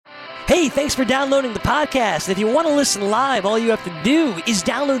Hey, thanks for downloading the podcast. If you want to listen live, all you have to do is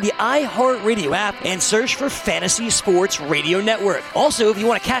download the iHeartRadio app and search for Fantasy Sports Radio Network. Also, if you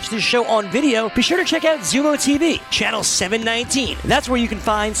want to catch this show on video, be sure to check out Zumo TV, channel 719. That's where you can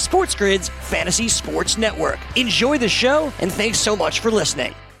find Sports Grid's Fantasy Sports Network. Enjoy the show, and thanks so much for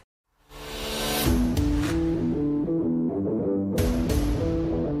listening.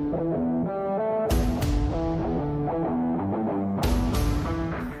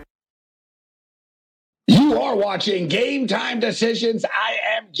 You are watching Game Time Decisions. I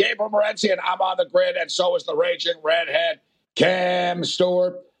am Gabriel Morency, and I'm on the grid, and so is the raging redhead, Cam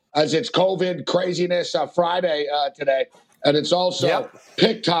Stewart, as it's COVID craziness Friday today. And it's also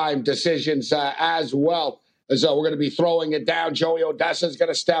pick time decisions as well. So we're going to be throwing it down. Joey Odessa is going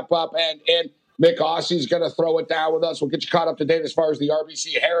to step up, and Mick Ossie's going to throw it down with us. We'll get you caught up to date as far as the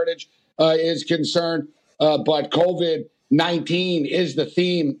RBC heritage is concerned. But COVID-19 is the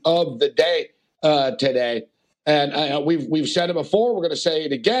theme of the day today. And we've said it before. We're going to say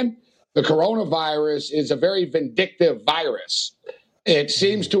it again. The coronavirus is a very vindictive virus. It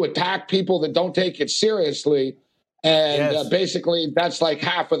seems to attack people that don't take it seriously. And basically, that's like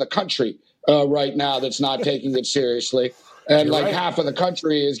half of the country right now that's not taking it seriously. And half of the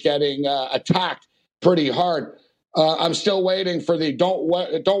country is getting attacked pretty hard. I'm still waiting for the don't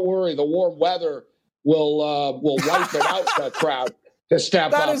worry, the warm weather will wipe it out crowd to step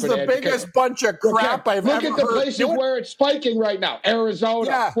up. That is the biggest bunch of crap I've ever heard. Look at the places where it's spiking right now.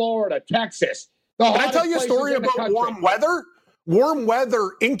 Arizona, Florida, Texas. Can I tell you a story about warm weather? Warm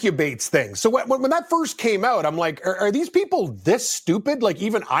weather incubates things. So when that first came out, I'm like, are these people this stupid? Like,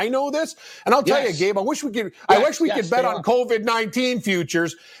 even I know this? And I'll tell you, Gabe, I wish we could bet on COVID-19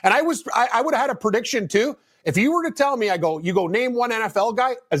 futures. And I would have had a prediction too. If you were to tell me, you go name one NFL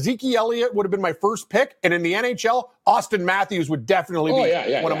guy, Ezekiel Elliott would have been my first pick. And in the NHL, Austin Matthews would definitely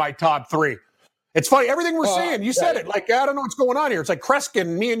be one of my top three. It's funny. Everything we're saying, you said it. Like, I don't know what's going on here. It's like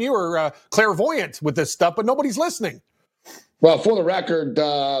Kreskin, me and you are clairvoyant with this stuff, but nobody's listening. Well, for the record,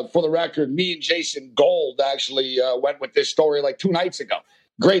 me and Jason Gold actually went with this story like 2 nights ago.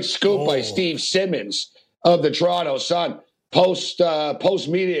 Great scoop by Steve Simmons of the Toronto Sun. Post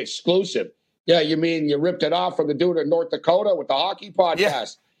media exclusive. Yeah, you mean you ripped it off from the dude in North Dakota with the hockey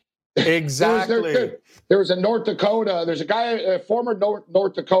podcast? Yeah, exactly. There was a North Dakota. There's a guy, a former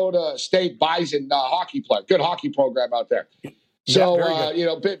North Dakota State Bison hockey player. Good hockey program out there. So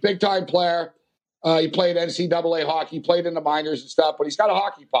big time player. He played NCAA hockey, played in the minors and stuff, but he's got a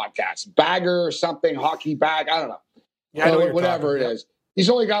hockey podcast, Bagger or something, hockey bag. I don't know. Yeah, whatever it is. He's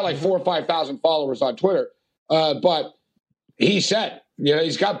only got like 4,000 or 5,000 followers on Twitter. But he said,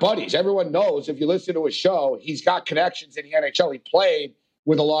 he's got buddies. Everyone knows if you listen to his show, he's got connections in the NHL. He played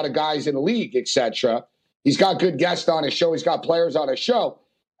with a lot of guys in the league, etc. He's got good guests on his show. He's got players on his show.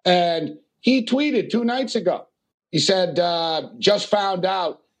 And he tweeted 2 nights ago. He said, just found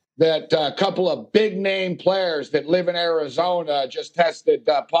out that a couple of big-name players that live in Arizona just tested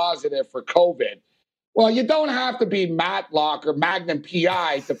positive for COVID. Well, you don't have to be Matlock or Magnum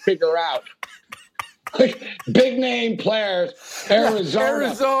PI to figure out. Like, big-name players,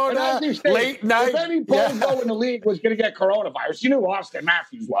 Arizona. Late night. If any bozo in the league was going to get coronavirus, you knew Austin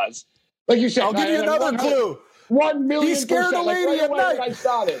Matthews was. Like you said, I'll give you another clue. 1 million. He scared a lady at night. I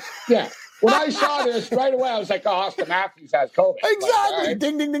saw this. Yeah. When I saw this right away, I was like, Austin Matthews has COVID. Exactly. Like,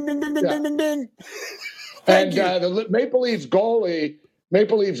 ding, ding, ding, ding, ding, ding, ding, ding. And the Maple Leafs goalie,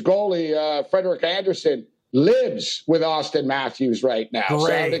 Frederick Anderson, lives with Austin Matthews right now. Great.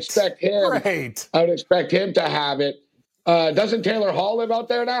 So I would expect him to have it. Doesn't Taylor Hall live out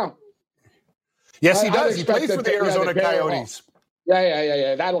there now? Yes, he does. He plays for the Arizona Coyotes.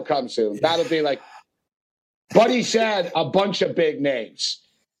 Yeah. That'll come soon. That'll be like, Buddy said a bunch of big names.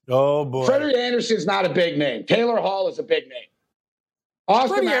 Oh, boy. Freddie Anderson's not a big name. Taylor Hall is a big name.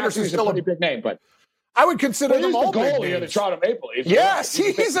 Austin Matthews is a pretty big name, but I would consider them all big names. He's the goalie of the Toronto Maple Leafs. Yes,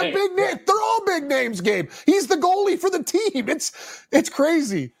 he's a big name. They're all big names, Gabe. He's the goalie for the team. It's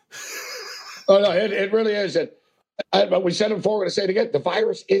crazy. Oh, no, it really is. But we said it before, we're going to say it again. The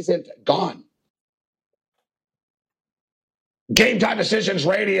virus isn't gone. Game Time Decisions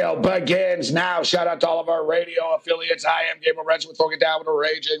Radio begins now. Shout out to all of our radio affiliates. I am Gabriel Morency. We're throwing it down with a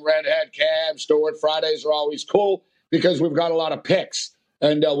raging redhead, Cam Stewart. Fridays are always cool because we've got a lot of picks.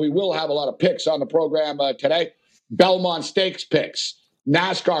 And we will have a lot of picks on the program today. Belmont Stakes picks,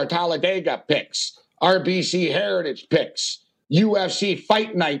 NASCAR Talladega picks, RBC Heritage picks, UFC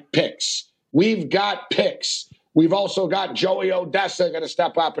Fight Night picks. We've got picks. We've also got Joey Odessa going to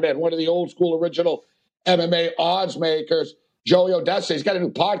step up and in, one of the old school original MMA odds makers. Joey Odessa, he's got a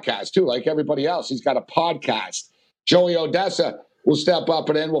new podcast too, like everybody else. He's got a podcast. Joey Odessa will step up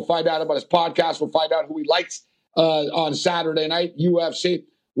and in. We'll find out about his podcast. We'll find out who he likes on Saturday night. UFC,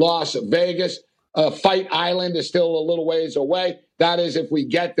 Las Vegas. Fight Island is still a little ways away. That is if we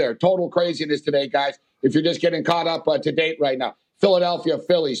get there. Total craziness today, guys. If you're just getting caught up to date right now. Philadelphia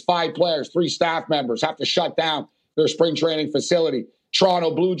Phillies, 5 players, 3 staff members have to shut down their spring training facility.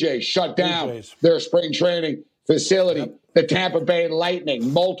 Toronto Blue Jays shut down their spring training facility. Yep. The Tampa Bay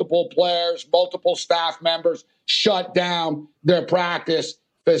Lightning, multiple players, multiple staff members shut down their practice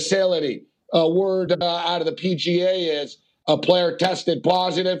facility. A word out of the PGA is a player tested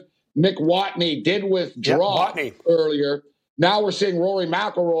positive. Nick Watney did withdraw earlier. Now we're seeing Rory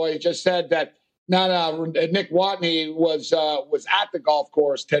McIlroy just said that Nick Watney was at the golf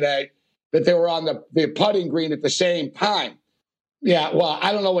course today, that they were on the putting green at the same time. Yeah, well,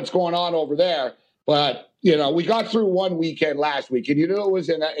 I don't know what's going on over there, but, we got through one weekend last week, and you knew it was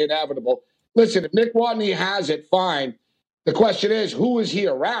inevitable. Listen, if Nick Watney has it, fine. The question is, who is he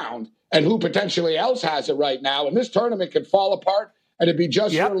around and who potentially else has it right now? And this tournament could fall apart, and it'd be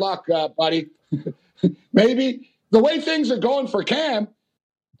just your luck, buddy. Maybe the way things are going for Cam,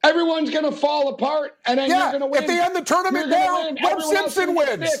 everyone's going to fall apart, and then you're going to win. If they end the tournament now, Webb Simpson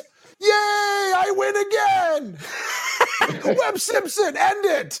wins. Yay, I win again. Webb Simpson, end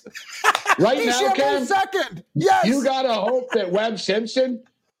it. Right now, Cam, second. Yes. You got to hope that Webb Simpson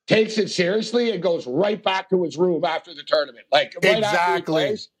takes it seriously and goes right back to his room after the tournament. Like, right after he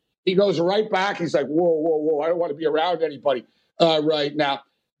plays, he goes right back. He's like, whoa, I don't want to be around anybody right now.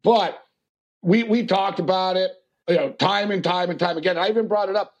 But we talked about it, time and time again. I even brought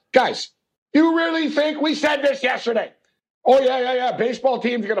it up. Guys, you really think we said this yesterday? Oh, yeah. Baseball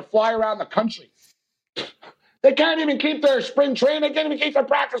teams are going to fly around the country. They can't even keep their spring training. They can't even keep their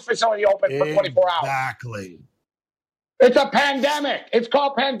practice facility open for 24 hours. Exactly. It's a pandemic. It's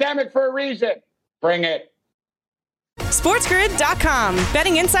called pandemic for a reason. Bring it. SportsGrid.com.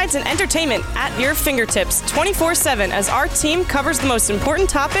 Betting insights and entertainment at your fingertips 24/7 as our team covers the most important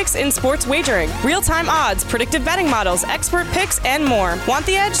topics in sports wagering. Real-time odds, predictive betting models, expert picks, and more. Want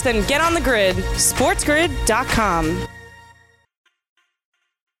the edge? Then get on the grid. SportsGrid.com.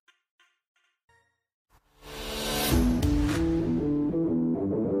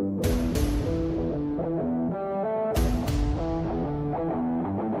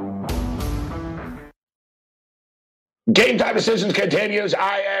 Game Time Decisions continues.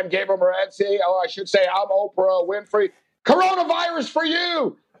 I am Gabriel Morency. I should say I'm Oprah Winfrey. Coronavirus for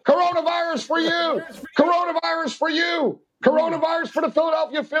you. Coronavirus for you. Coronavirus for you. Coronavirus for the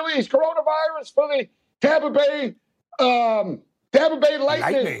Philadelphia Phillies. Coronavirus for the Tampa Bay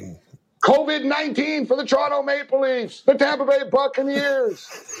Lightning. COVID-19 for the Toronto Maple Leafs. The Tampa Bay Buccaneers.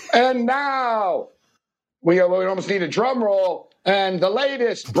 And now we almost need a drum roll. And the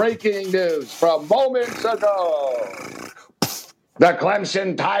latest breaking news from moments ago. The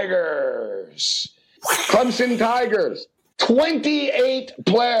Clemson Tigers. 28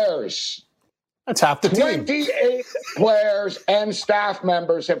 players. That's half the team. 28 players and staff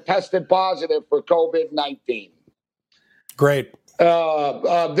members have tested positive for COVID-19. Great.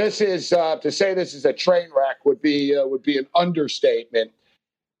 This is to say this is a train wreck would be an understatement.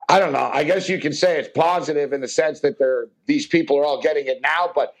 I don't know. I guess you can say it's positive in the sense that these people are all getting it now.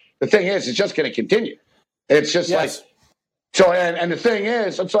 But the thing is, it's just going to continue. It's just like so. And the thing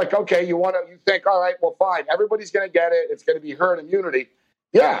is, it's like, okay, you think, all right, well, fine. Everybody's going to get it. It's going to be herd immunity.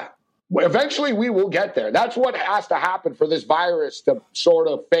 Yeah. Eventually, we will get there. That's what has to happen for this virus to sort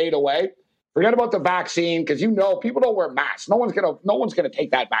of fade away. Forget about the vaccine because people don't wear masks. No one's gonna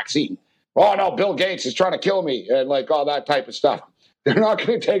take that vaccine. Oh no, Bill Gates is trying to kill me and like all that type of stuff. They're not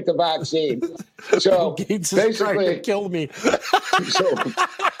going to take the vaccine. So Gates is trying to kill me.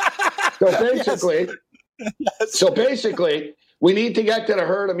 So basically, we need to get to the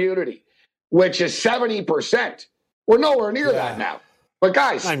herd immunity, which is 70%. We're nowhere near that now. But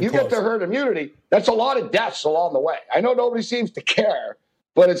guys, get the herd immunity. That's a lot of deaths along the way. I know nobody seems to care,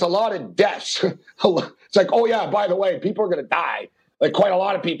 but it's a lot of deaths. It's like, oh yeah, by the way, people are going to die. Like quite a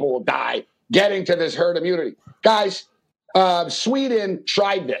lot of people will die getting to this herd immunity. Guys, Sweden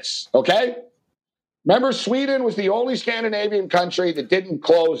tried this, okay? Remember, Sweden was the only Scandinavian country that didn't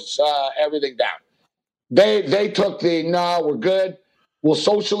close everything down. They took we're good. We'll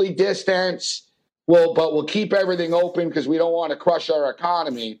socially distance. But we'll keep everything open because we don't want to crush our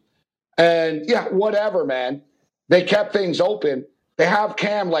economy. And yeah, whatever, man. They kept things open. They have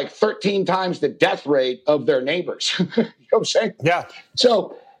Cam like 13 times the death rate of their neighbors. You know what I'm saying? Yeah.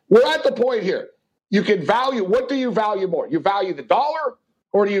 So we're at the point here. You can value, what do you value more? You value the dollar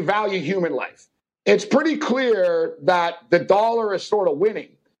or do you value human life? It's pretty clear that the dollar is sort of winning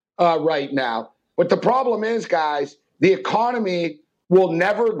right now. But the problem is, guys, the economy will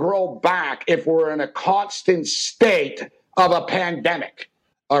never grow back if we're in a constant state of a pandemic.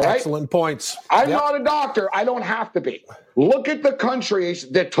 All right? Excellent points. I'm not a doctor. I don't have to be. Look at the countries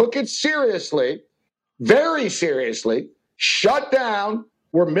that took it seriously, very seriously, shut down,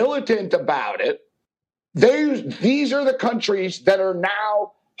 were militant about it. These are the countries that are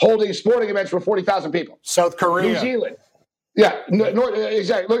now holding sporting events for 40,000 people. South Korea. New Zealand. Yeah,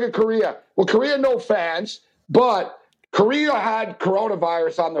 exactly. Look at Korea. Well, Korea, no fans, but Korea had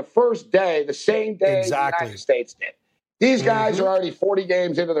coronavirus on the first day, the same day the United States did. These guys are already 40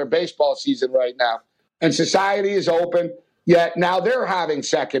 games into their baseball season right now, and society is open, yet now they're having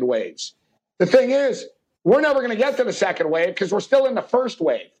second waves. The thing is, we're never going to get to the second wave because we're still in the first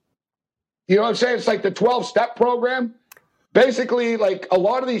wave. You know what I'm saying? It's like the 12-step program. Basically, like a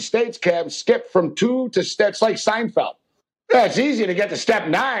lot of these states can skip from 2 to steps, like Seinfeld. Yeah, it's easy to get to step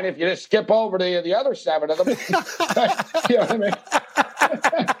 9 if you just skip over to the other 7 of them. You know what I mean?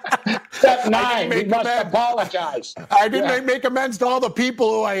 Step 9, we must apologize. I didn't make amends to all the people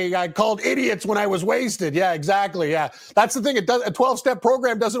who I called idiots when I was wasted. Yeah, exactly. Yeah, that's the thing. A 12-step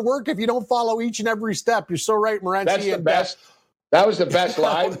program doesn't work if you don't follow each and every step. You're so right, Morency. That's the best. That was the best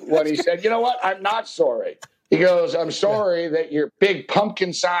line when he said, you know what? I'm not sorry. He goes, I'm sorry that your big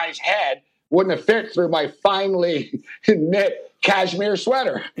pumpkin-sized head wouldn't have fit through my finely knit cashmere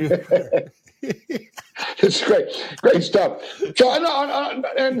sweater. It's great stuff.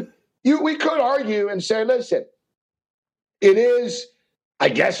 So, we could argue and say, listen, it is, I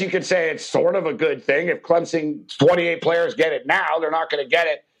guess you could say it's sort of a good thing. If Clemson 28 players get it now, they're not going to get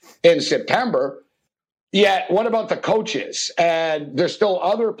it in September. Yet, what about the coaches? And there's still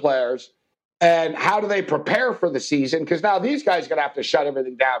other players. And how do they prepare for the season? Because now these guys are going to have to shut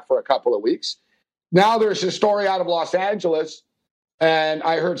everything down for a couple of weeks. Now there's a story out of Los Angeles, and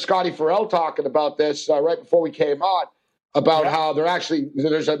I heard Scotty Farrell talking about this right before we came on, about how there's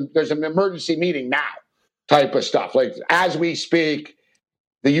an emergency meeting now type of stuff. Like as we speak,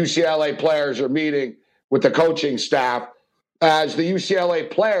 the UCLA players are meeting with the coaching staff as the UCLA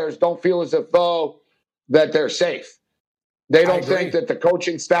players don't feel as if though that they're safe. They don't think that the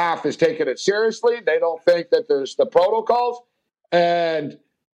coaching staff is taking it seriously. They don't think that there's the protocols. And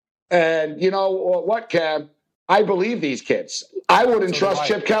you know what, Cam? I believe these kids. I wouldn't trust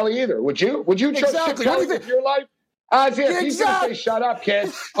Chip Kelly either. Would you? Would you trust Chip Kelly with your life? He's going to say, shut up, kid.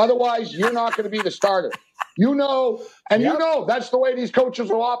 Otherwise, you're not going to be the starter. You know, and you know that's the way these coaches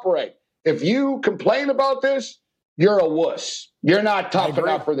will operate. If you complain about this, you're a wuss. You're not tough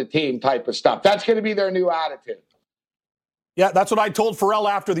enough for the team type of stuff. That's going to be their new attitude. Yeah, that's what I told Farrell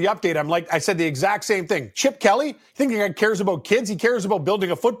after the update. I said the exact same thing. Chip Kelly, you think he cares about kids? He cares about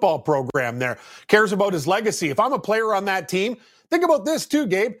building a football program there, cares about his legacy. If I'm a player on that team, think about this too,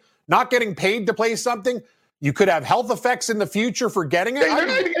 Gabe. Not getting paid to play something. You could have health effects in the future for getting it. You're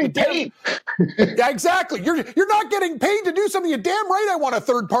not even getting paid. Yeah, exactly. You're not getting paid to do something. You're damn right I want a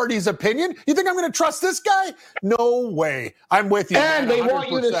third party's opinion. You think I'm going to trust this guy? No way. I'm with you. And they want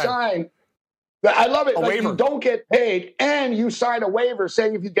you to sign. I love it. Like you don't get paid, and you sign a waiver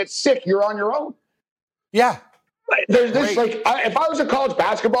saying if you get sick, you're on your own. Yeah. There's this if I was a college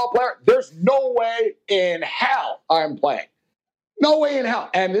basketball player, there's no way in hell I'm playing. No way in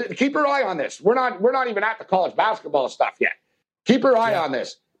hell. And keep your eye on this. We're not even at the college basketball stuff yet. Keep your eye on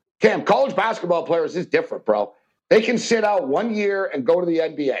this. Cam, college basketball players is different, bro. They can sit out 1 year and go to the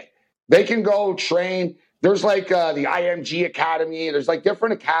NBA. They can go train. There's like the IMG Academy. There's like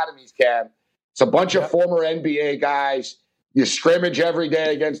different academies, Cam. It's a bunch of former NBA guys. You scrimmage every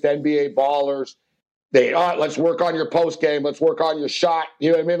day against NBA ballers. Let's work on your post game. Let's work on your shot.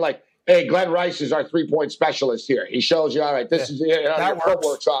 You know what I mean? Like, hey, Glenn Rice is our 3-point specialist here. He shows you, all right, this is your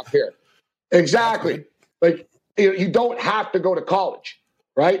footwork's off here. Exactly. Like, you don't have to go to college,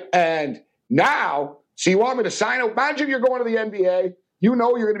 right? And now, so you want me to sign up? Imagine you're going to the NBA. You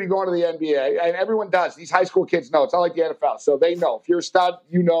know you're going to be going to the NBA, and everyone does. These high school kids know. It's not like the NFL. So they know. If you're a stud,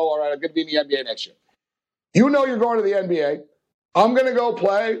 you know, all right, I'm going to be in the NBA next year. You know you're going to the NBA. I'm going to go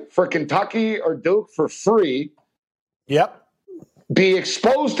play for Kentucky or Duke for free. Yep. Be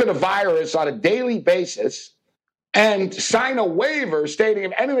exposed to the virus on a daily basis and sign a waiver stating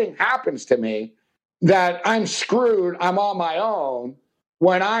if anything happens to me that I'm screwed, I'm on my own,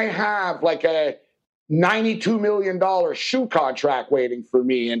 when I have like a $92 million shoe contract waiting for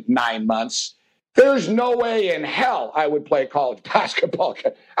me in 9 months. There's no way in hell I would play college basketball.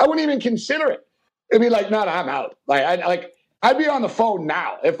 I wouldn't even consider it. It'd be like, no, I'm out. I'd be on the phone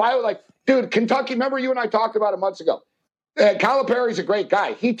now. If I was like, dude, Kentucky, remember you and I talked about it months ago. Calipari's a great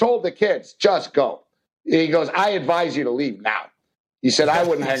guy. He told the kids, just go. He goes, I advise you to leave now. He said, I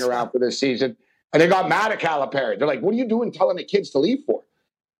wouldn't hang around for this season. And they got mad at Calipari. They're like, what are you doing telling the kids to leave for?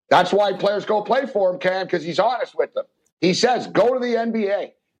 That's why players go play for him, Cam, because he's honest with them. He says, go to the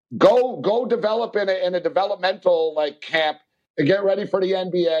NBA. Go develop in a developmental camp and get ready for the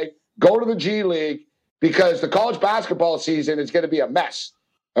NBA. Go to the G League because the college basketball season is going to be a mess.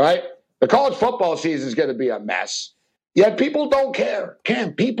 All right? The college football season is going to be a mess. Yet people don't care.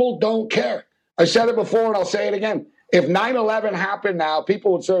 Cam, people don't care. I said it before and I'll say it again. If 9/11 happened now,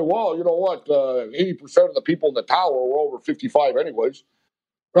 people would say, well, you know what? 80% of the people in the tower were over 55 anyways.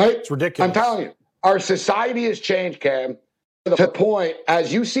 Right? It's ridiculous. I'm telling you, our society has changed, Cam, to the point,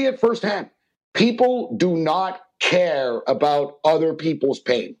 as you see it firsthand, people do not care about other people's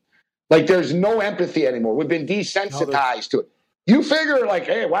pain. Like, there's no empathy anymore. We've been desensitized to it. You figure,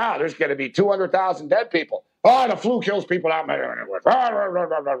 hey, wow, there's going to be 200,000 dead people. Oh, the flu kills people out there.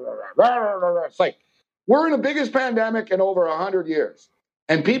 It's like, we're in the biggest pandemic in over 100 years.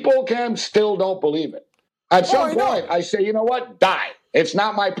 And people, Cam, still don't believe it. At some point, I say, you know what? Die. It's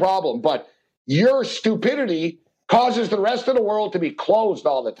not my problem. But your stupidity causes the rest of the world to be closed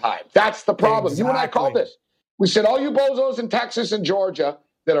all the time. That's the problem. Exactly. You and I called this. We said, all you bozos in Texas and Georgia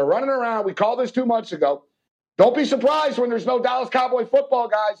that are running around, we called this 2 months ago. Don't be surprised when there's no Dallas Cowboy football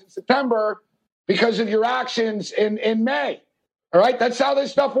guys in September because of your actions in May. All right? That's how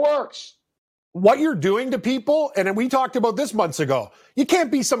this stuff works. What you're doing to people, and we talked about this months ago, you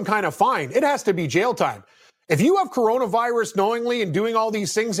can't be some kind of fine. It has to be jail time. If you have coronavirus knowingly and doing all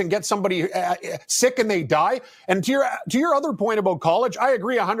these things and get somebody sick and they die, and to your other point about college, I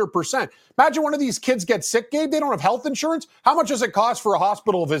agree 100%. Imagine one of these kids gets sick, Gabe. They don't have health insurance. How much does it cost for a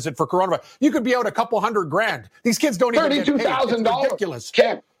hospital visit for coronavirus? You could be out a couple $100,000. These kids don't even get paid. $32,000. Ridiculous.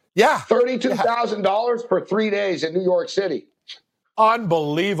 Ken, yeah. $32,000 for 3 days in New York City.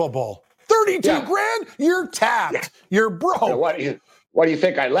 Unbelievable. 32 grand? You're tapped. Yeah. You're broke. Yeah, what do you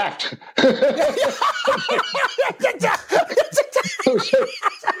think I left?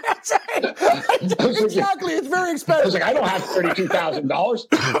 Exactly. It's very expensive. I was like, I don't have $32,000.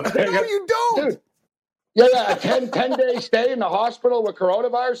 No, you don't. Dude. Yeah. A 10-day stay in the hospital with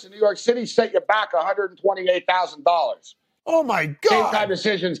coronavirus in New York City set you back $128,000. Oh, my God. Game time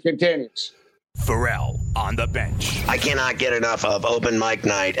decisions continues. Pharrell on the bench. I cannot get enough of open mic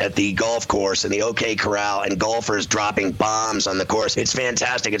night at the golf course in the OK Corral and golfers dropping bombs on the course. It's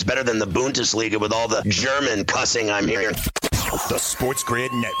fantastic. It's better than the Bundesliga with all the German cussing I'm hearing. The Sports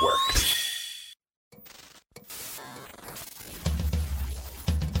Grid Network.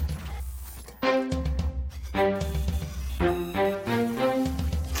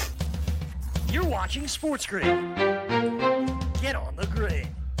 You're watching Sports Grid. Get on the grid.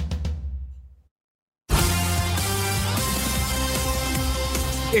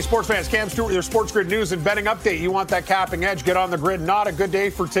 Hey, sports fans, Cam Stewart with your Sports Grid news and betting update. You want that capping edge? Get on the grid. Not a good day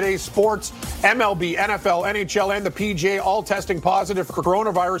for today's sports. MLB, NFL, NHL, and the PGA all testing positive for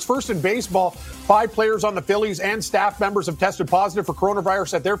coronavirus. First in baseball, 5 players on the Phillies and staff members have tested positive for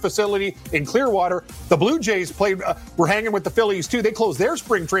coronavirus at their facility in Clearwater. The Blue Jays were hanging with the Phillies, too. They closed their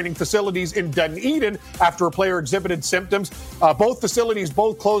spring training facilities in Dunedin after a player exhibited symptoms. Both facilities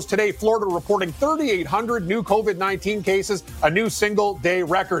closed today. Florida reporting 3,800 new COVID-19 cases, a new single-day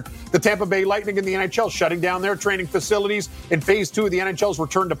record. The Tampa Bay Lightning in the NHL shutting down their training facilities in Phase 2 of the NHL's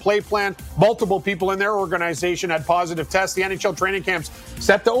return-to-play plan. Multiple people in their organization had positive tests. The NHL training camps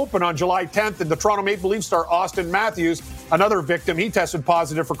set to open on July 10th, and the Toronto Maple Leafs star Austin Matthews, another victim, he tested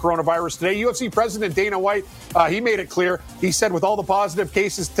positive for coronavirus today. UFC President Dana White, he made it clear. He said with all the positive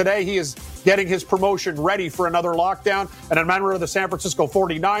cases today, he is getting his promotion ready for another lockdown. And a member of the San Francisco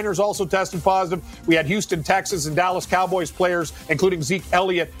 49ers also tested positive. We had Houston, Texas, and Dallas Cowboys players, including Zeke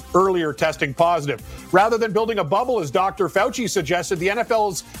Elliott, earlier testing positive. Rather than building a bubble, as Dr. Fauci suggested, the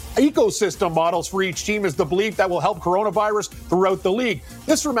NFL's ecosystem models for each team is the belief that will help coronavirus throughout the league.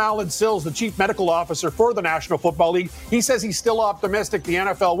 This from Alan Sills, the chief medical officer for the National Football League. He says he's still optimistic the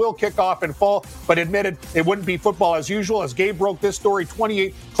NFL will kick off in fall, but admitted it wouldn't be football as usual. As Gabe broke this story,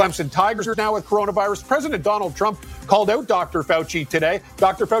 28 Clemson Tigers are now with coronavirus. President Donald Trump called out Dr. Fauci today.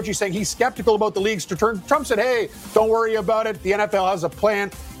 Dr. Fauci saying he's skeptical about the league's return. Trump said, hey, don't worry about it. The NFL has a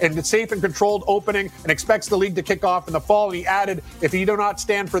plan and it's safe and controlled opening and expects the league to kick off in the fall. And he added, if he do not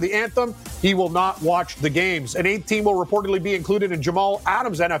stand for the anthem, he will not watch the games. An 8th team will reportedly be included in Jamal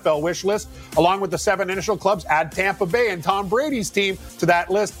Adams' NFL wish list. Along with the 7 initial clubs, add Tampa Bay and Tom Brady's team to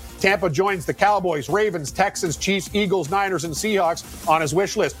that list. Tampa joins the Cowboys, Ravens, Texans, Chiefs, Eagles, Niners, and Seahawks on his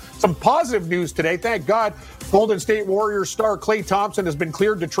wish list. Some positive news today. Thank God, Golden State Warriors star Klay Thompson has been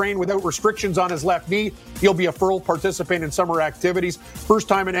cleared to train without restrictions on his left knee. He'll be a full participant in summer activities. First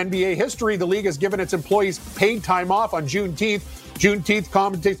time in NBA history, the league has given its employees paid time off on Juneteenth. Juneteenth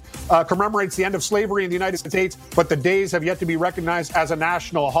commemorates the end of slavery in the United States, but the days have yet to be recognized as a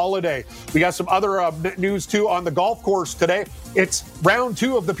national holiday. We got some other news, too, on the golf course today. It's round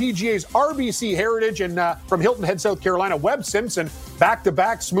 2 of the PGA's RBC Heritage, and from Hilton Head, South Carolina, Webb Simpson,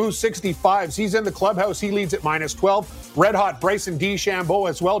 back-to-back smooth 65s. He's in the clubhouse. He leads at -12. Red-hot Bryson DeChambeau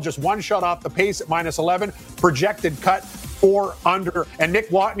as well, just one shot off the pace at -11. Projected cut 4 under. And Nick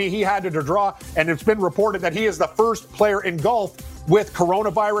Watney, he had to draw, and it's been reported that he is the first player in golf with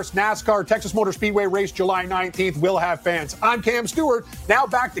coronavirus. NASCAR Texas Motor Speedway race July 19th will have fans. I'm Cam Stewart. Now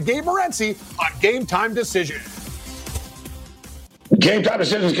back to Gabe Morency on Game Time Decision. Game Time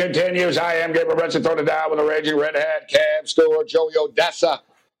Decisions continues. I am Gabe Morency, throwing it down with the Raging Redhead. Cam Stewart, Joey Odessa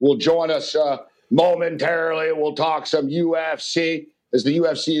will join us momentarily. We'll talk some UFC, as the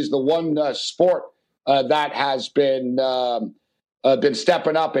UFC is the one sport that has been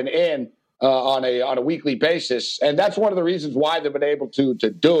stepping up and in on a weekly basis, and that's one of the reasons why they've been able to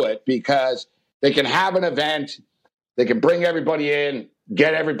do it, because they can have an event, they can bring everybody in,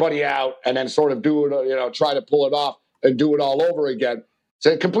 get everybody out, and then sort of do it, try to pull it off and do it all over again. It's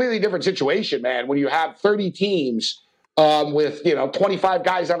a completely different situation, man, when you have 30 teams with 25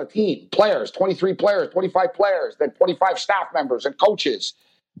 guys on a team, players, 23 players, 25 players, then 25 staff members and coaches.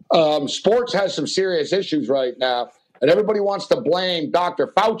 Sports has some serious issues right now, and everybody wants to blame Dr.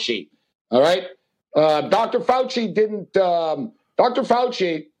 Fauci. All right, Dr. Fauci didn't. Dr.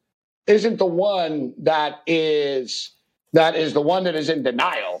 Fauci isn't the one that is the one that is in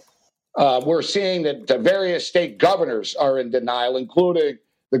denial. We're seeing that the various state governors are in denial, including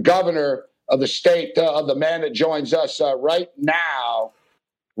the governor of the state of the man that joins us right now,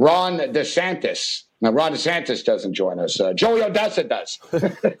 Ron DeSantis. Now, Ron DeSantis doesn't join us. Joey Odessa does.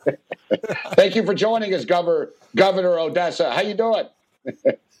 Thank you for joining us, Governor Odessa. How you doing?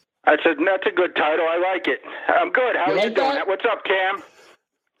 That's a good title. I like it. I'm good. How are you doing? What's up, Cam?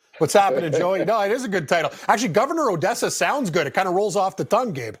 What's happening, Joey? No, it is a good title. Actually, Governor Odessa sounds good. It kind of rolls off the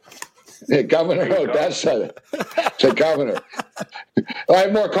tongue, Gabe. Yeah, Governor Odessa. It's a governor. I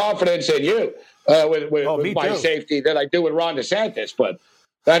have more confidence in you with my safety than I do with Ron DeSantis, but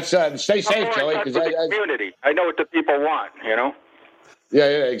that's stay safe, Joey. Because community. I know what the people want, Yeah,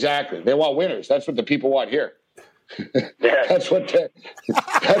 exactly. They want winners. That's what the people want here. Yeah. That's what they're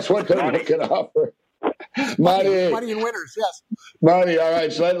looking to offer. Money and winners, yes. Money. All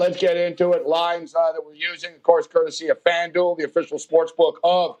right, so let's get into it. Lines that we're using, of course, courtesy of FanDuel, the official sports book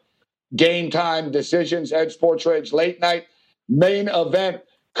of Game Time Decisions, Edge Sports Rage Late Night. Main event,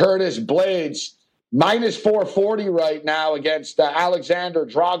 Curtis Blades, -440 right now against Alexander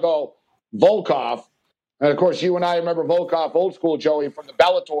Drago Volkov. And, of course, you and I remember Volkov, old school, Joey, from the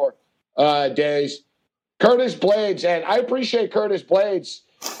Bellator days. Curtis Blades, and I appreciate Curtis Blades.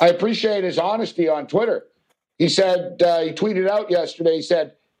 I appreciate his honesty on Twitter. He said, he tweeted out yesterday, he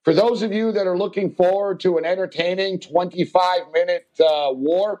said, for those of you that are looking forward to an entertaining 25-minute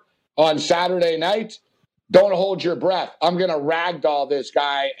war on Saturday night, don't hold your breath. I'm going to ragdoll this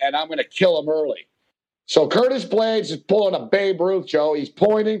guy, and I'm going to kill him early. So Curtis Blades is pulling a Babe Ruth, Joe. He's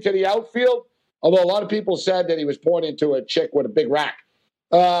pointing to the outfield, although a lot of people said that he was pointing to a chick with a big rack.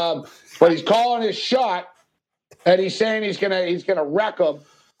 But he's calling his shot, and he's saying he's gonna wreck him.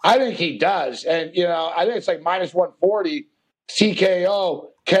 I think he does, and I think it's like -140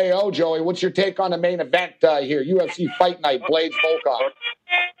 TKO KO. Joey, what's your take on the main event here? UFC Fight Night, Blades Volkov.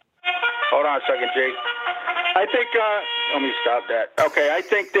 Hold on a second, Jake. I think. Let me stop that. Okay, I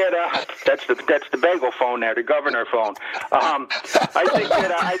think that that's the bagel phone there, the governor phone. I think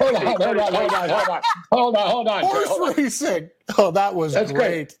that. Hold on. Horse racing. Oh, that's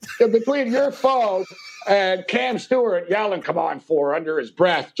great. Between your phone and Cam Stewart yelling "Come on" under his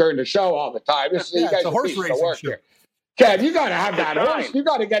breath during the show all the time. It's a horse racing show. Cam, you got to have that horse. You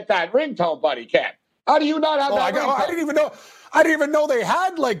got to get that ringtone, buddy. Cam, how do you not have that ringtone? I didn't even know they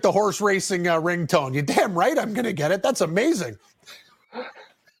had like the horse racing ringtone. You're damn right I'm going to get it. That's amazing. There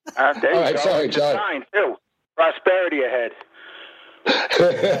you all right, go. Sorry, John. Sign, too. Prosperity ahead.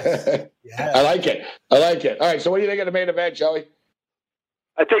 Yeah. I like it. All right, so what do you think of the main event, Joey?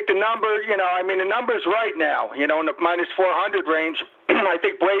 I think the number, the number's right now, in the -400 range. I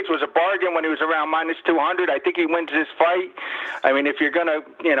think Blades was a bargain when he was around -200. I think he wins this fight. I mean, if you're going to,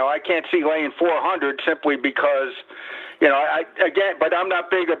 I can't see laying 400 simply because, but I'm not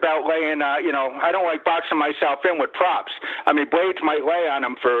big about laying, I don't like boxing myself in with props. I mean, Blades might lay on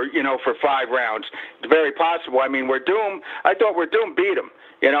him for 5 rounds. It's very possible. I mean, I thought Doom beat him,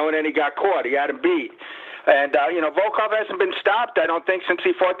 and then he got caught. He had him beat. And, Volkov hasn't been stopped, I don't think, since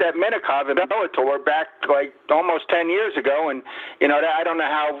he fought that Minikov in Bellator back like almost 10 years ago. And, I don't know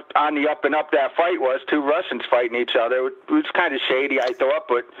how on the up and up that fight was, two Russians fighting each other. It was kind of shady, I thought,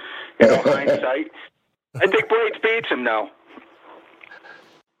 but, hindsight. I think Blades beats him, though.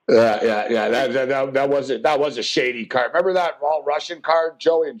 Yeah. That was a shady card. Remember that all-Russian card,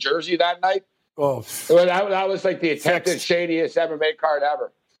 Joey, in Jersey that night? Oh, that was like the attempted shadiest MMA card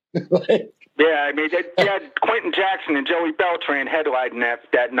ever. Yeah, I mean, they had Quentin Jackson and Joey Beltran headlining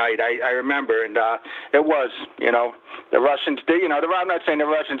that night. I remember, and it was, the Russians did. I'm not saying the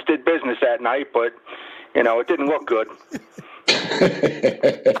Russians did business that night, but it didn't look good.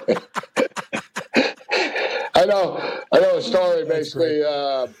 I know a story basically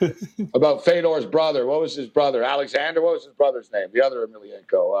about Fedor's brother. What was his brother? Alexander. What was his brother's name? The other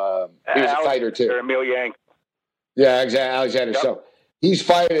Emelianenko. He was a fighter too. Emelianenko. Yeah, exactly. Alexander. Yep. So he's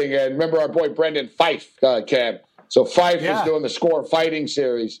fighting, and remember our boy Brendan Fife, Cam. So Fife is doing the Score Fighting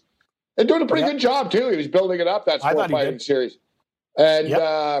series, and doing a pretty good job too. He was building it up, that Score Fighting series, and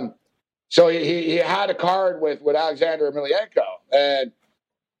so he had a card with Alexander Emelianenko, and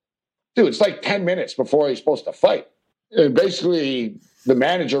dude, it's like 10 minutes before he's supposed to fight. And basically, the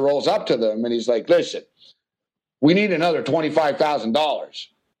manager rolls up to them, and he's like, listen, we need another $25,000.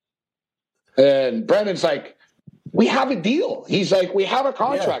 And Brendan's like, we have a deal. He's like, we have a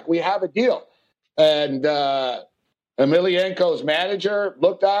contract. We have a deal. And Emelianenko's manager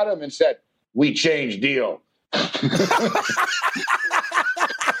looked at him and said, we changed deal.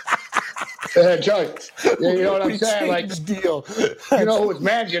 Joey, you know what I'm saying? Like, deal. You know who's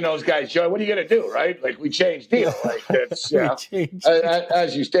managing those guys, Joey? What are you going to do, right? Like, we changed deal. Like, it's,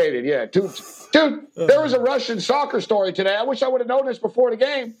 as you stated, Dude, there was a Russian soccer story today. I wish I would have known this before the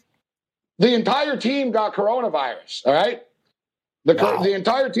game. The entire team got coronavirus, all right? The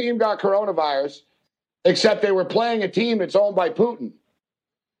entire team got coronavirus, except they were playing a team that's owned by Putin.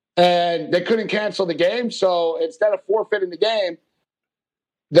 And they couldn't cancel the game, so instead of forfeiting the game,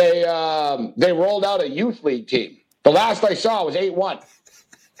 they rolled out a youth league team. The last I saw was 8-1.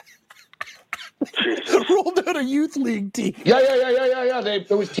 Rolled out a youth league team. Yeah. It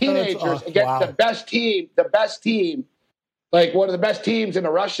was teenagers against the best team, like one of the best teams in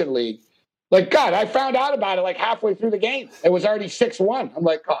the Russian league. Like, God, I found out about it like halfway through the game. It was already 6-1. I'm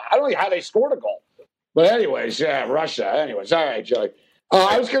like, God, I don't know how they scored a goal. But anyways, Russia. Anyways, all right, Joey.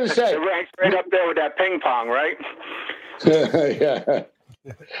 I was going to say. It ranks right up there with that ping pong, right? Yeah.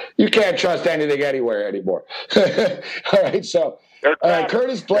 You can't trust anything anywhere anymore. All right, so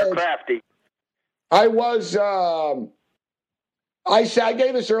Curtis Blades. They're crafty. I was. I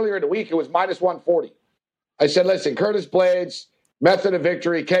gave this earlier in the week. It was -140. I said, listen, Curtis Blades, method of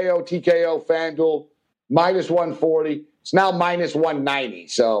victory, KO, TKO, FanDuel, -140. It's now -190.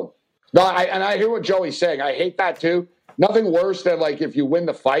 So, I hear what Joey's saying. I hate that too. Nothing worse than like if you win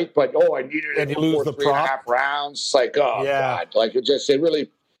the fight, but I needed it and you lose the 3.5 rounds. It's like, God, like it really.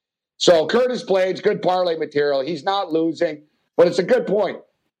 So Curtis Blades, good parlay material. He's not losing, but it's a good point.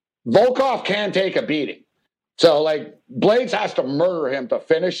 Volkov can take a beating. So like Blades has to murder him to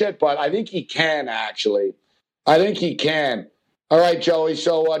finish it, but I think he can actually. I think he can. All right, Joey.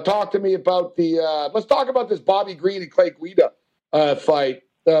 So talk to me about let's talk about this Bobby Green and Clay Guida fight.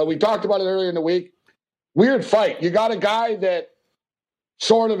 We talked about it earlier in the week. Weird fight. You got a guy that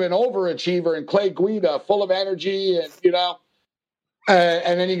sort of an overachiever in Clay Guida, full of energy, and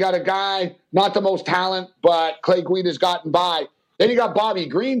and then you got a guy, not the most talent, but Clay Guida's gotten by. Then you got Bobby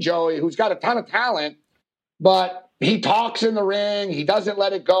Green, Joey, who's got a ton of talent, but he talks in the ring. He doesn't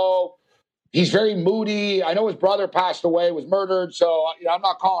let it go. He's very moody. I know his brother passed away, was murdered, so I'm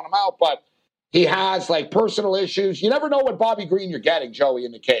not calling him out, but he has like personal issues. You never know what Bobby Green you're getting, Joey,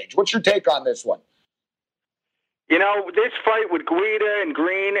 in the cage. What's your take on this one? This fight with Guida and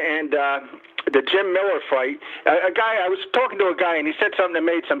Green and the Jim Miller fight, I was talking to a guy, and he said something that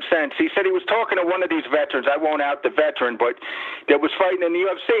made some sense. He said he was talking to one of these veterans. I won't out the veteran, but that was fighting in the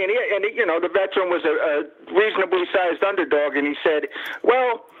UFC. And the veteran was a reasonably sized underdog, and he said,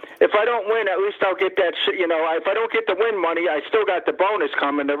 well, if I don't win, at least I'll get that if I don't get the win money, I still got the bonus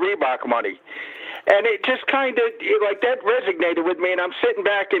coming, the Reebok money. And it just kind of, like, that resonated with me, and I'm sitting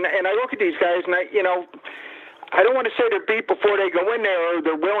back, and I look at these guys, and I don't want to say they're beat before they go in there or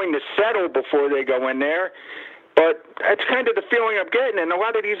they're willing to settle before they go in there, But that's kind of the feeling I'm getting. And a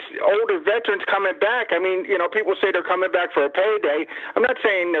lot of these older veterans coming back, I mean, people say they're coming back for a payday. I'm not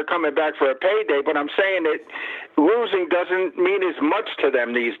saying they're coming back for a payday, but I'm saying that losing doesn't mean as much to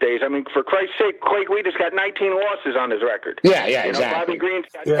them these days. I mean, for Christ's sake, Clay Guida's got 19 losses on his record. Yeah, exactly. Bobby Green's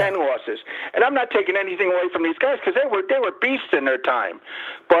got 10 losses. And I'm not taking anything away from these guys because they were beasts in their time.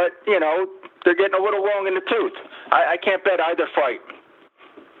 But, they're getting a little long in the tooth. I can't bet either fight.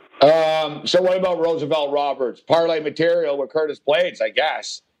 So what about Roosevelt Roberts? Parlay material with Curtis Blades, I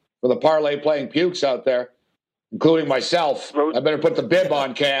guess, for the parlay playing pukes out there, including myself. I better put the bib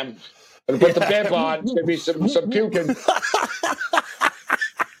on, Cam. Better put the bib on. There's going to be some puking.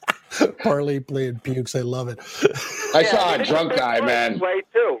 Parlay playing pukes. I love it. I saw a drunk guy, man.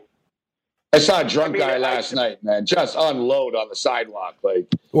 I saw a drunk guy last night, man. Just unload on the sidewalk. Like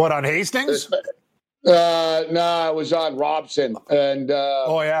what, on Hastings? No, it was on Robson, and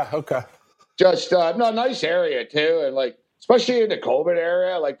okay. Just nice area too, and like especially in the COVID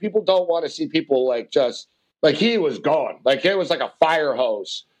area, like people don't want to see people like just like he was gone, like it was like a fire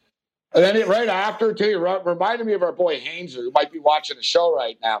hose. And then right after too, reminded me of our boy Haynes, who might be watching the show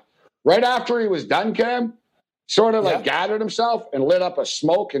right now. Right after he was done, Cam, sort of like gathered himself and lit up a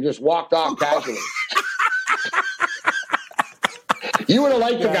smoke and just walked off casually. You would have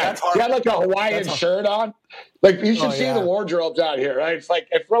liked the guy. He had like a Hawaiian shirt on. Like you should see the wardrobes out here, right? It's like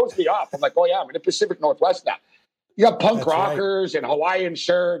it throws me off. I'm like, oh yeah, I'm in the Pacific Northwest now. You got punk rockers and Hawaiian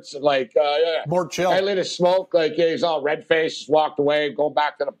shirts and like more chill. I lit a smoke, like he's all red faced, just walked away, going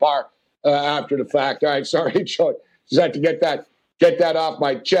back to the bar after the fact. All right, sorry, Joe. Just had to get that off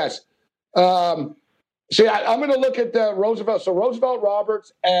my chest. I'm going to look at Roosevelt. So Roosevelt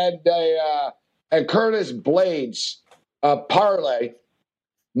Roberts and Curtis Blades parlay.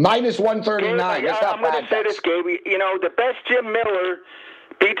 Minus 139. I'm going to say this, Gabe. The best Jim Miller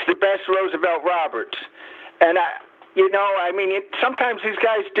beats the best Roosevelt Roberts. And, sometimes these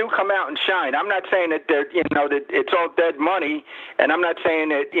guys do come out and shine. I'm not saying that they're, that it's all dead money. And I'm not saying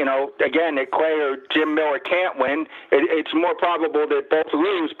that, again, that Clay or Jim Miller can't win. It's more probable that both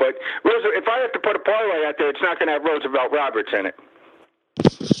lose. But if I have to put a parlay out there, it's not going to have Roosevelt Roberts in it.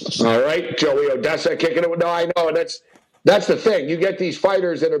 All right, Joey Odessa kicking it. No, I know. That's the thing. You get these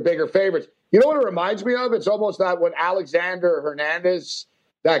fighters that are bigger favorites. You know what it reminds me of? It's almost that when Alexander Hernandez,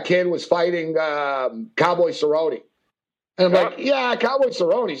 that kid, was fighting Cowboy Cerrone. And I'm like, Cowboy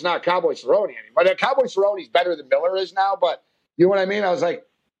Cerrone's not Cowboy Cerrone anymore. But Cowboy Cerrone's better than Miller is now. But you know what I mean? I was like,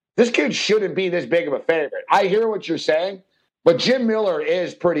 this kid shouldn't be this big of a favorite. I hear what you're saying, but Jim Miller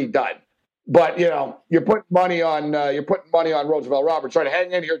is pretty done. But you're putting money on Roosevelt Roberts. Try to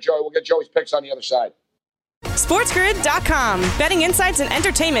hang in here, Joey. We'll get Joey's picks on the other side. SportsGrid.com. Betting insights and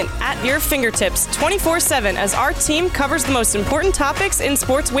entertainment at your fingertips 24/7 as our team covers the most important topics in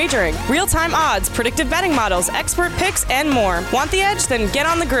sports wagering. Real-time odds, predictive betting models, expert picks, and more. Want the edge? Then get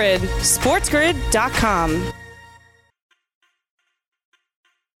on the grid. SportsGrid.com.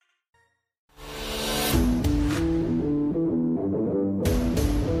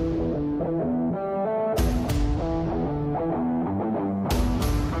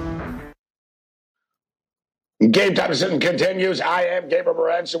 Game time decision continues. I am Gabriel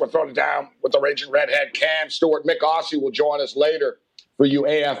Morency. We're throwing it down with the Raging Redhead, Cam Stewart. Mick Aussie will join us later for you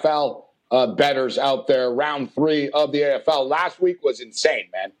AFL bettors out there. Round 3 of the AFL. Last week was insane,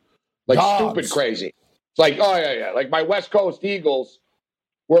 man. Like stupid crazy. It's like, like my West Coast Eagles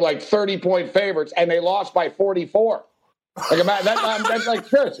were like 30-point favorites, and they lost by 44. Like, that's like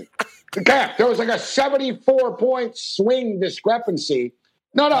seriously. Cam, there was like a 74-point swing discrepancy.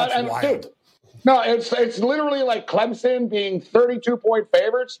 Dude. No, it's literally like Clemson being 32-point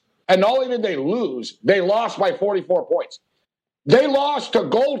favorites, and not only did they lose, they lost by 44 points. They lost to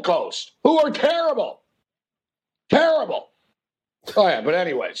Gold Coast, who are terrible. Terrible. Oh, yeah, but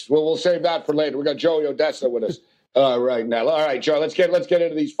anyways, we'll save that for later. We got Joey Odessa with us right now. All right, Joe, let's get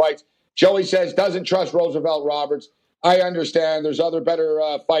into these fights. Joey says doesn't trust Roosevelt Roberts. I understand. There's other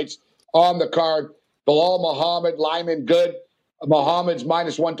better fights on the card. Bilal Muhammad, Lyman Good. Muhammad's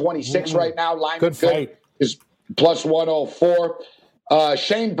minus 126 right now. Lyman Good fight. Is plus 104.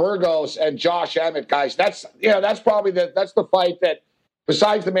 Shane Burgos and Josh Emmett, guys. That's probably that's the fight that,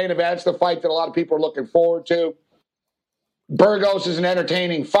 besides the main event, it's the fight that a lot of people are looking forward to. Burgos is an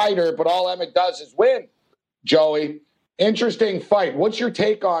entertaining fighter, but all Emmett does is win. Joey, interesting fight. What's your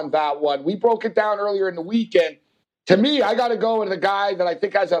take on that one? We broke it down earlier in the weekend. To me, I got to go with a guy that I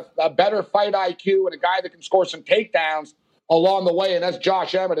think has a better fight IQ and a guy that can score some takedowns along the way, and that's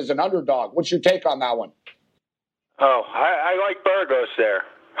Josh Emmett as an underdog. What's your take on that one? Oh, I like Burgos there.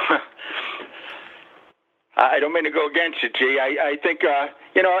 I don't mean to go against you, G. I think,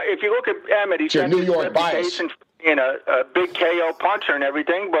 if you look at Emmett, he's got New York bias. A big KO puncher and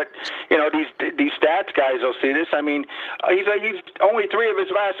everything, but these stats guys will see this. I mean, he's only 3 of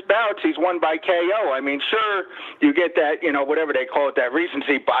his last bouts he's won by KO. I mean, sure, you get that, whatever they call it, that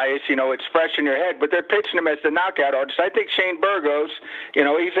recency bias. It's fresh in your head, but they're pitching him as the knockout artist. I think Shane Burgos, he's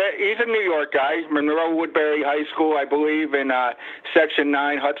a New York guy, Monroe Woodbury High School, I believe, in Section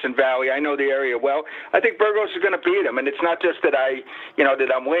 9, Hudson Valley. I know the area well. I think Burgos is going to beat him, and it's not just that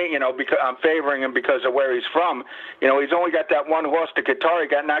because I'm favoring him because of where he's from. He's only got that one loss to Qatar. He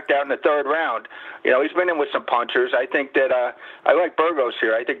got knocked out in the 3rd round. He's been in with some punchers. I think that I like Burgos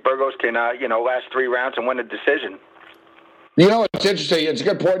here. I think Burgos can, last 3 rounds and win a decision. It's interesting. It's a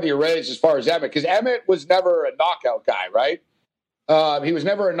good point that you raised as far as Emmett, because Emmett was never a knockout guy, right? He was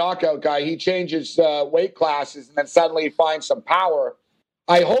never a knockout guy. He changes weight classes and then suddenly finds some power.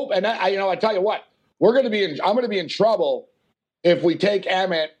 I hope, and I tell you what, I'm going to be in trouble if we take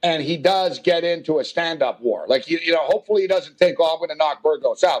Emmett and he does get into a stand-up war. Like, hopefully he doesn't think, I'm going to knock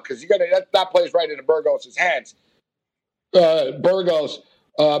Burgos out, because that plays right into Burgos' hands. Burgos,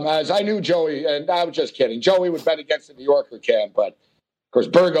 as I knew Joey, and I was just kidding, Joey would bet against the New Yorker, Cam, but, of course,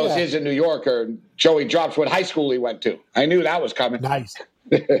 Burgos is a New Yorker, and Joey drops what high school he went to. I knew that was coming. Nice.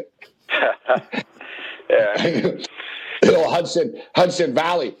 Hudson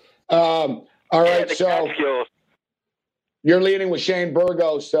Valley. All right, so you're leaning with Shane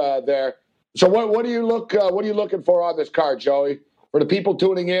Burgos there. So what are you looking for on this card, Joey? For the people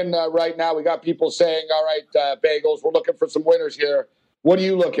tuning in right now, we got people saying, all right, Bagels, we're looking for some winners here. What are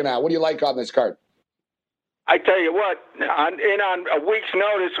you looking at? What do you like on this card? I tell you what, on a week's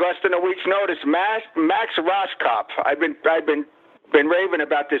notice, less than a week's notice, Max Roskopf. I've been raving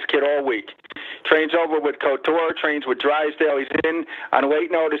about this kid all week. Trains over with Couture, trains with Drysdale. He's in on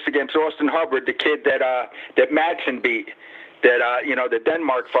late notice against Austin Hubbard, the kid that Madsen beat. The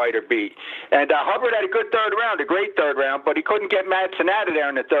Denmark fighter beat. And Hubbard had a good 3rd round, a great 3rd round, but he couldn't get Madsen out of there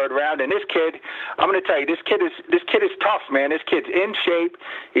in the 3rd round. And this kid, I'm going to tell you, this kid is tough, man. This kid's in shape.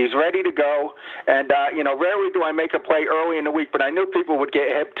 He's ready to go. And rarely do I make a play early in the week, but I knew people would get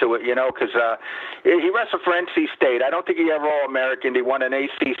hip to it, because he wrestled for NC State. I don't think he ever All-American. He won an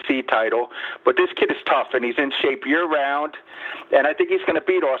ACC title, but this kid is tough and he's in shape year round. And I think he's going to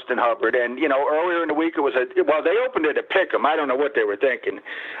beat Austin Hubbard. And earlier in the week they opened it at Pick'em. I don't know what they were thinking,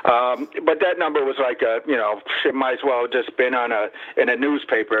 but that number was like it might as well have just been in a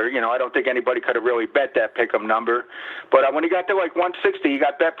newspaper. I don't think anybody could have really bet that Pick'em number. But when he got to like 160, he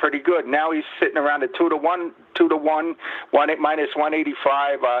got bet pretty good. Now he's sitting around at 2-1, minus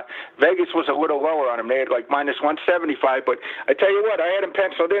 185. Vegas was a little lower on him. They had like minus 175. But I tell you what, I had him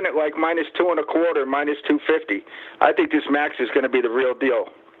penciled in at like minus 2.25, minus 250. I think this Max is going to be the real deal.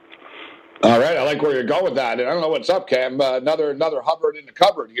 All right, I like where you're going with that. And I don't know what's up, Cam. Another Hubbard in the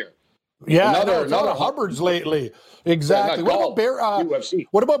cupboard here. Yeah, another Hubbards lately. Exactly. Yeah, UFC.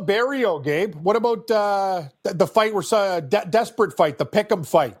 What about Barrio, Gabe? What about the fight where desperate fight, the Pick'em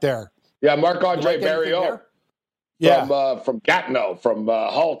fight there? Yeah, Marc-Andre Barrio. From Gatineau, from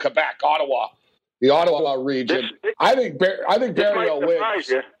Hull, Quebec, Ottawa, the Ottawa region. I think Barrio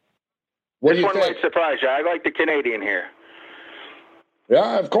wins. What do you think? This one might surprise you. I like the Canadian here.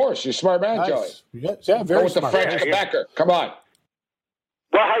 Yeah, of course. You're a smart man, Joey. Yeah, very with smart. The French Quebecer. Come on.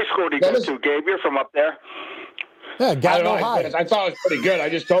 What high school did he go to, Gabe? You're from up there. Yeah, Gatineau High. I thought it was pretty good. I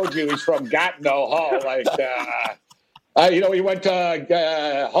just told you he's from Gatineau Hull. He went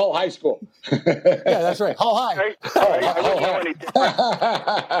to Hull High School. Yeah, that's right. Hull High.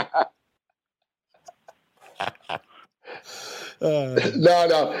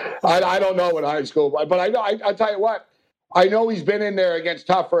 No. I don't know what high school, but I know. I tell you what. I know he's been in there against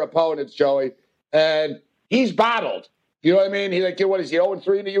tougher opponents, Joey, and he's battled. You know what I mean? He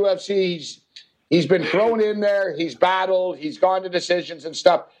 0-3 in the UFC. He's been thrown in there. He's battled. He's gone to decisions and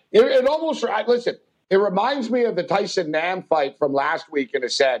stuff. It almost listen. It reminds me of the Tyson Nam fight from last week in a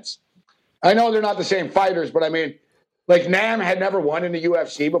sense. I know they're not the same fighters, but I mean, like Nam had never won in the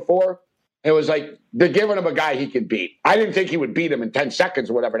UFC before. It was like they're giving him a guy he can beat. I didn't think he would beat him in 10 seconds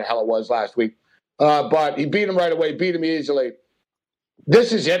or whatever the hell it was last week. But he beat him right away, beat him easily.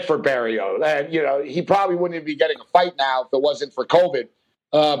 This is it for Barrio. And, he probably wouldn't even be getting a fight now if it wasn't for COVID.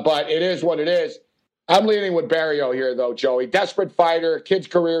 But it is what it is. I'm leaning with Barrio here, though, Joey. Desperate fighter. Kid's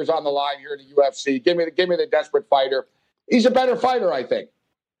career's on the line here in the UFC. Give me the desperate fighter. He's a better fighter, I think.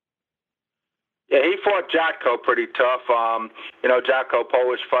 Yeah, he fought Jacko pretty tough. Jacko,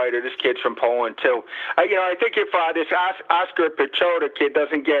 Polish fighter. This kid's from Poland too. I think if this Oscar Pichota kid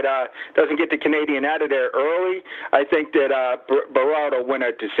doesn't get the Canadian out of there early, I think that Barado will win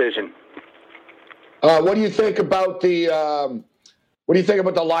a decision. What do you think about the What do you think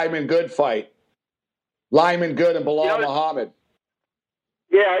about the Lyman Good fight? Lyman Good and Bilal Muhammad.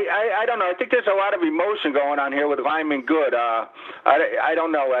 Yeah, I don't know. I think there's a lot of emotion going on here with Lyman Good. I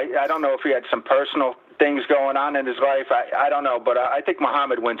don't know. I don't know if he had some personal things going on in his life. I don't know, but I think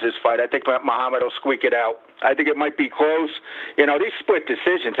Muhammad wins this fight. I think Muhammad will squeak it out. I think it might be close. You know, these split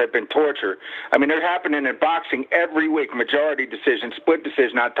decisions have been torture. I mean, they're happening in boxing every week. Majority decision, split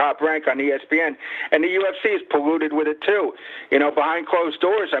decision on Top Rank on ESPN, and the UFC is polluted with it too. You know, behind closed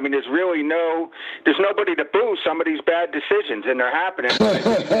doors. I mean, there's nobody to boo some of these bad decisions, and they're happening.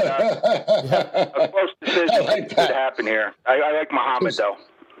 A close decision could happen here. I like Muhammad though.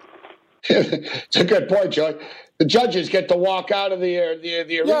 It's a good point, Joey. The judges get to walk out of the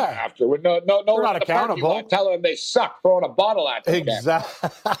arena after with no they're not accountable. Telling them they suck, throwing a bottle at them.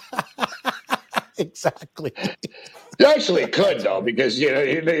 Exactly. You actually could though, because you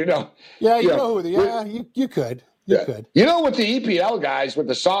know. Yeah, you could. You could. You know, with the EPL guys, with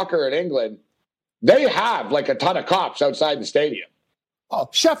the soccer in England, they have like a ton of cops outside the stadium. Oh,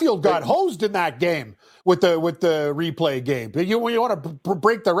 Sheffield got hosed in that game with the replay game. When you want to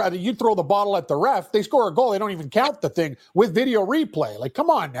break the ref, you throw the bottle at the ref. They score a goal. They don't even count the thing with video replay. Like, come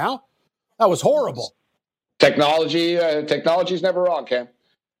on now, that was horrible. Technology's never wrong, Cam.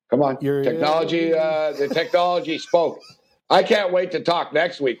 Come on, technology. The technology spoke. I can't wait to talk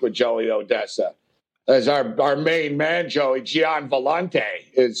next week with Joey Odessa, as our main man, Joey Gian Vellante,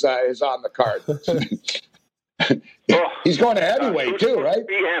 is on the card. He's going to heavyweight too, right?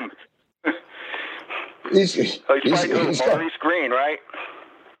 Be him. He's Maurice Green, right?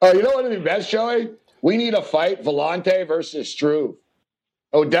 Oh, you know what would be best, Joey? We need a fight: Vellante versus Struve,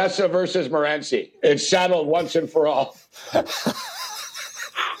 Odessa versus Morency. It's settled once and for all.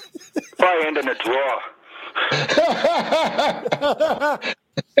 Probably end in a draw.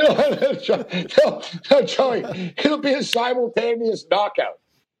 No, Joey, it'll be a simultaneous knockout.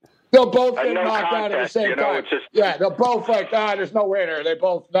 They'll both get knocked out at the same time. Yeah, they'll both there's no winner. They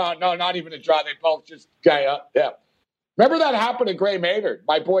both, no, not even a draw. They both just up. Yeah. Remember that happened to Gray Maynard,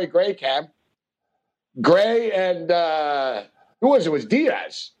 my boy Gray, Cam. Gray and, who was it? It was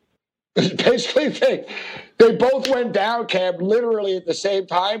Diaz. Basically, they both went down, Cam, literally at the same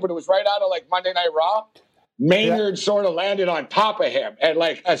time, but it was right out of like Monday Night Raw. Maynard sort of landed on top of him and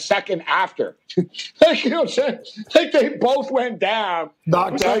like a second after. Like, you know what I'm saying? Like they both went down.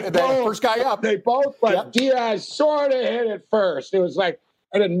 Knocked out the first guy up. They both, but Diaz sort of hit it first. It was like,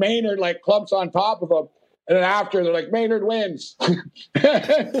 and then Maynard like clumps on top of him. And then after, they're like, Maynard wins.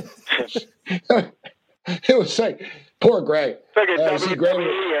 It was like, poor Gray. It's like a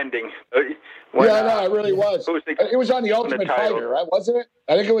WWE ending. It really was. It was on the Ultimate Fighter, right? Wasn't it?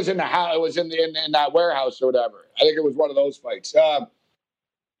 I think it was in the house. It was in that warehouse or whatever. I think it was one of those fights. All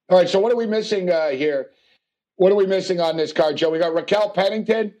right. So what are we missing here? What are we missing on this card, Joe? We got Raquel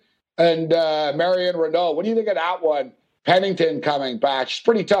Pennington and Marion Renault. What do you think of that one? Pennington coming back. She's a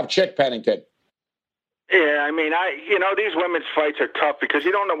pretty tough chick, Pennington. Yeah, I mean, these women's fights are tough because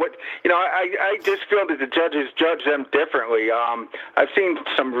you don't know what, I just feel that the judges judge them differently. I've seen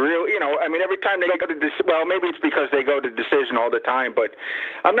some real, every time they go to maybe it's because they go to decision all the time, but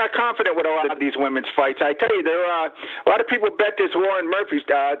I'm not confident with a lot of these women's fights. I tell you, there are a lot of people bet this Lauren Murphy's,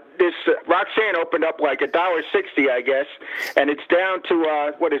 this Roxanne opened up like $1.60, I guess, and it's down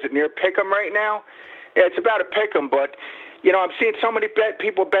to, near Pick'em right now? Yeah, it's about a Pick'em, but, I'm seeing so many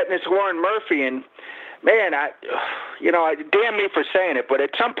people betting this Lauren Murphy, and man, damn me for saying it, but at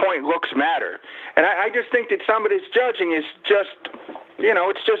some point looks matter. And I just think that some of this judging is just,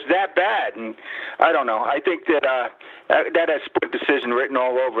 it's just that bad. And I don't know. I think that that has split decision written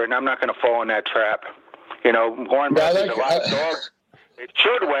all over it, and I'm not going to fall in that trap. Lauren Murphy's a lot of dogs. It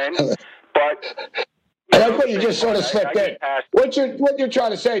should win, but... I like what you just sort of slipped in. What you're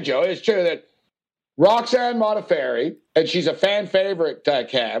trying to say, Joe, is true that Roxanne Modafferi, and she's a fan favorite,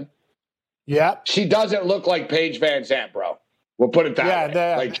 Cam, yeah, she doesn't look like Paige Van Zandt, bro. We'll put it that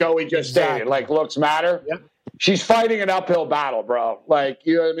way. Like Joey just stated, like looks matter. Yep. She's fighting an uphill battle, bro. Like,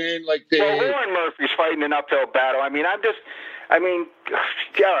 you know what I mean? Like Lauren Murphy's fighting an uphill battle. I mean, all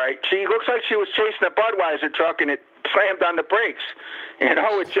right. She looks like she was chasing a Budweiser truck and it slammed on the brakes.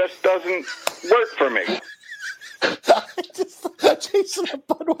 It just doesn't work for me. Chasing a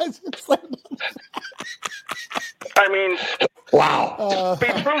Budweiser slammed on I mean, wow. Be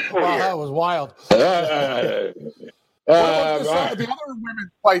truthful here. That was wild. The other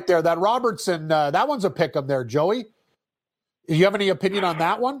women's fight there, that Robertson, that one's a pick-em there, Joey. Do you have any opinion on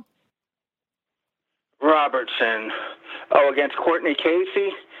that one? Robertson. Oh, against Courtney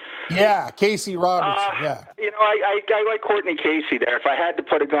Casey? Yeah, Casey Robertson, yeah. You know, I like Courtney Casey there. If I had to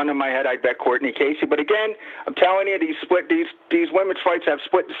put a gun in my head, I'd bet Courtney Casey. But again, I'm telling you, these women's fights have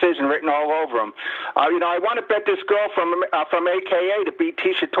split decision written all over them. You know, I want to bet this girl from AKA to beat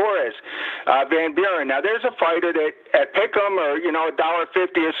Tisha Torres, Van Buren. Now, there's a fighter that at Pick'em or, you know,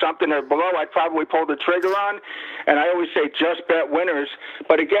 $1.50 or something or below, I'd probably pull the trigger on. And I always say just bet winners.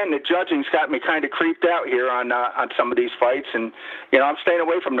 But again, the judging's got me kind of creeped out here on some of these fights. And, you know, I'm staying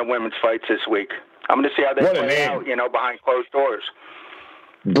away from the women's fights this week. I'm going to see how they play out, you know, behind closed doors.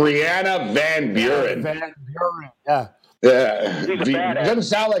 Brianna Van Buren. Van Buren, yeah. Yeah, doesn't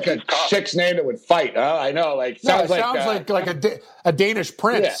sound like a chick's name that would fight. Huh? I know, sounds like a Danish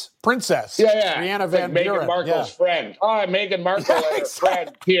princess. Yeah. Brianna Van like Buren, Meghan Markle's friend. Oh, Meghan Markle and her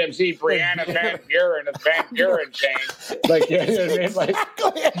friend TMZ. Brianna Van Buren of Van Buren chain. Like, you know what I mean? Like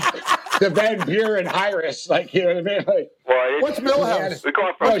the Van Buren Iris. Like, you know what I mean? Like, what's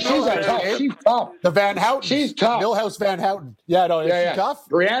Millhouse? She's tough. The Van Houten. She's tough. Millhouse Van Houten. Yeah, no, is she tough?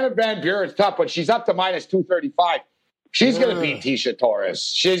 Brianna Van Buren's tough, but she's up to minus 235. She's going to beat Tisha Torres.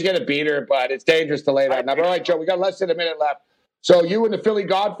 She's going to beat her, but it's dangerous to lay that number. All right, Joe, we got less than a minute left. So you and the Philly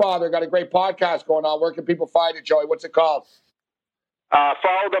Godfather got a great podcast going on. Where can people find it, Joey? What's it called?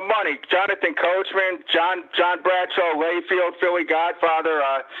 Follow the Money. Jonathan Coachman, John Bradshaw, Layfield, Philly Godfather.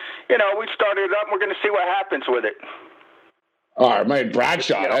 You know, we started it up, and we're going to see what happens with it. All right, man,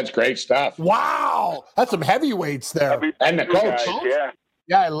 Bradshaw. That's great stuff. Wow. That's some heavyweights there. And the coach. Guys,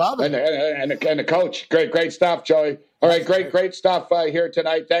 yeah, I love it. And the coach. Great stuff, Joey. All right, great stuff here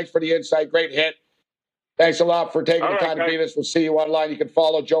tonight. Thanks for the insight. Great hit. Thanks a lot for taking the time to beat us. We'll see you online. You can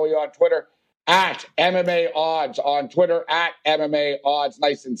follow Joey on Twitter at MMA Odds. On Twitter at MMA Odds.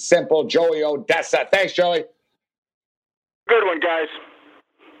 Nice and simple. Joey Odessa. Thanks, Joey. Good one, guys.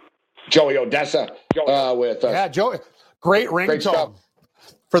 Joey Odessa with us. Yeah, Joey. Great ringtone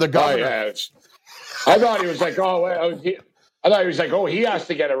for the governor. Oh, yeah. I thought he was like, he has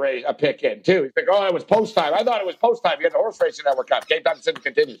to get a pick in, too. He's like, it was post time. I thought it was post time. He had the horse racing network up. Game time decision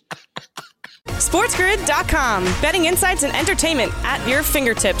continues. SportsGrid.com. Betting insights and entertainment at your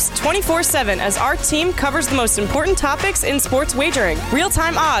fingertips 24/7 as our team covers the most important topics in sports wagering.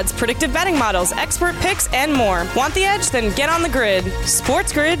 Real-time odds, predictive betting models, expert picks, and more. Want the edge? Then get on the grid.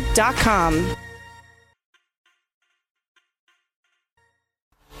 SportsGrid.com.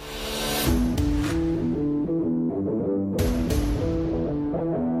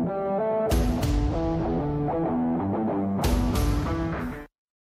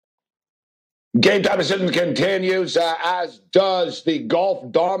 Game time decision continues, as does the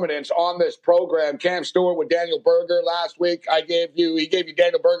golf dominance on this program. Cam Stewart with Daniel Berger last week. He gave you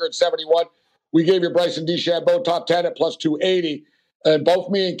Daniel Berger at 71. We gave you Bryson DeChambeau top 10 at plus 280. And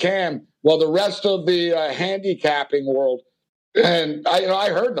both me and Cam, well, the rest of the handicapping world, and I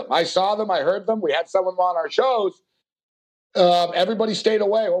heard them. I saw them. I heard them. We had some of them on our shows. Everybody stayed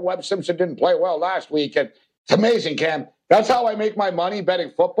away. Well, Webb Simpson didn't play well last week. And it's amazing, Cam. That's how I make my money betting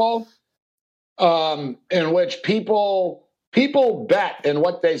football. In which people bet in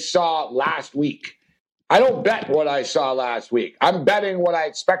what they saw last week. I don't bet what I saw last week. I'm betting what I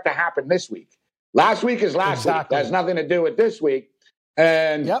expect to happen this week. Last week is last week. That has nothing to do with this week.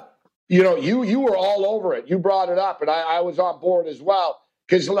 And, you know, you were all over it. You brought it up, and I was on board as well.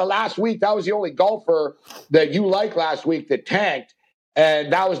 Because last week, that was the only golfer that you liked last week that tanked.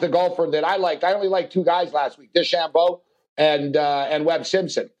 And that was the golfer that I liked. I only liked two guys last week, DeChambeau and Webb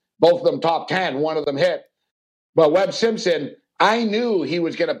Simpson. Both of them top 10. One of them hit. But Webb Simpson, I knew he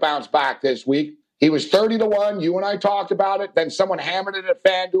was going to bounce back this week. He was 30-1. You and I talked about it. Then someone hammered it at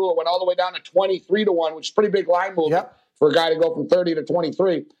FanDuel. It went all the way down to 23-1, which is pretty big line movement for a guy to go from 30 to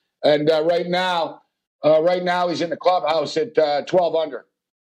 23. And right now he's in the clubhouse at 12 under.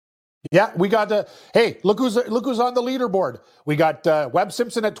 Yeah, we got look who's on the leaderboard. We got Webb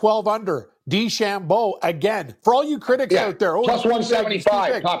Simpson at 12 under. DeChambeau again. For all you critics out there, plus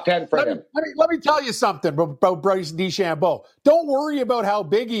 175, top 10 for him. Let me tell you something about Bryson DeChambeau. Don't worry about how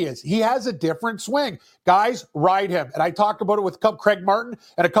big he is. He has a different swing. Guys, ride him. And I talked about it with Craig Martin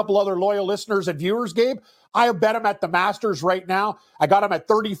and a couple other loyal listeners and viewers, Gabe. I bet him at the Masters right now. I got him at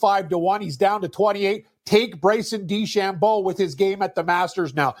 35-1. He's down to 28. Take Bryson DeChambeau with his game at the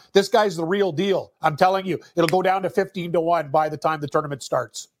Masters now. This guy's the real deal. I'm telling you, it'll go down to 15-1 by the time the tournament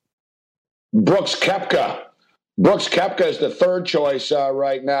starts. Brooks Koepka. Brooks Koepka is the third choice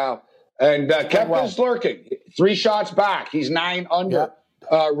right now. And Koepka's lurking. 3 shots back. He's 9 under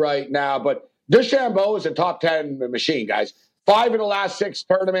right now. But DeChambeau is a top 10 machine, guys. 5 of the last 6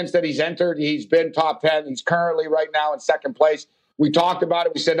 tournaments that he's entered, he's been top 10. He's currently right now in second place. We talked about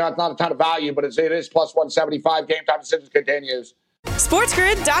it. We said, no, it's not a ton of value, but it is plus 175. Game time decisions continues.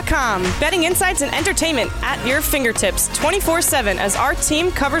 SportsGrid.com. Betting insights and entertainment at your fingertips 24/7 as our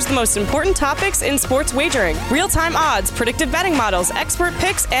team covers the most important topics in sports wagering. Real-time odds, predictive betting models, expert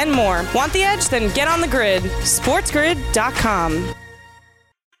picks, and more. Want the edge? Then get on the grid. SportsGrid.com.